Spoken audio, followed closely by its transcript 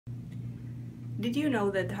Did you know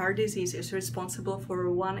that heart disease is responsible for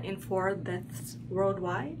 1 in 4 deaths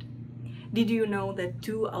worldwide? Did you know that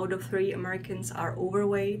 2 out of 3 Americans are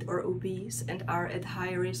overweight or obese and are at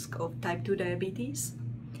high risk of type 2 diabetes?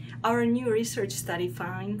 Our new research study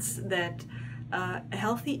finds that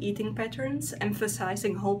healthy eating patterns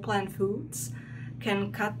emphasizing whole plant foods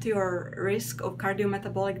can cut your risk of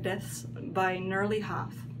cardiometabolic deaths by nearly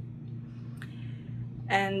half.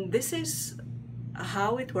 And this is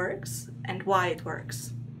how it works and why it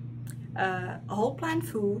works. Whole plant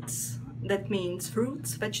foods, that means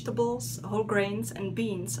fruits, vegetables, whole grains and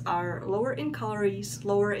beans, are lower in calories,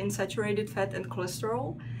 lower in saturated fat and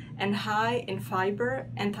cholesterol, and high in fiber,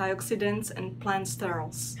 antioxidants and plant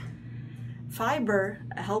sterols. Fiber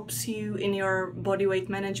helps you in your body weight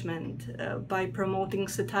management by promoting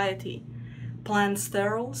satiety. Plant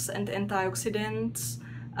sterols and antioxidants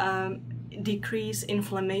decrease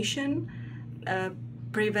inflammation,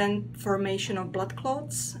 prevent formation of blood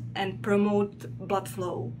clots, and promote blood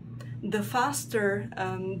flow. The faster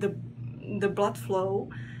the blood flow,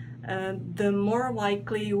 the more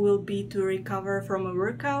likely you will be to recover from a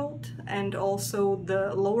workout, and also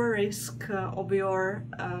the lower risk of your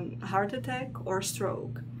heart attack or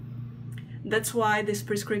stroke. That's why this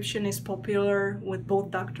prescription is popular with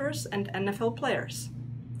both doctors and NFL players.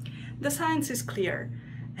 The science is clear.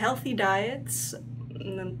 Healthy diets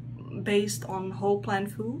based on whole plant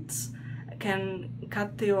foods can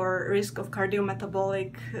cut your risk of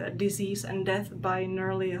cardiometabolic disease and death by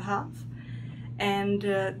nearly half. And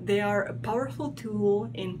they are a powerful tool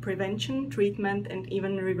in prevention, treatment, and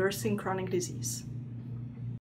even reversing chronic disease.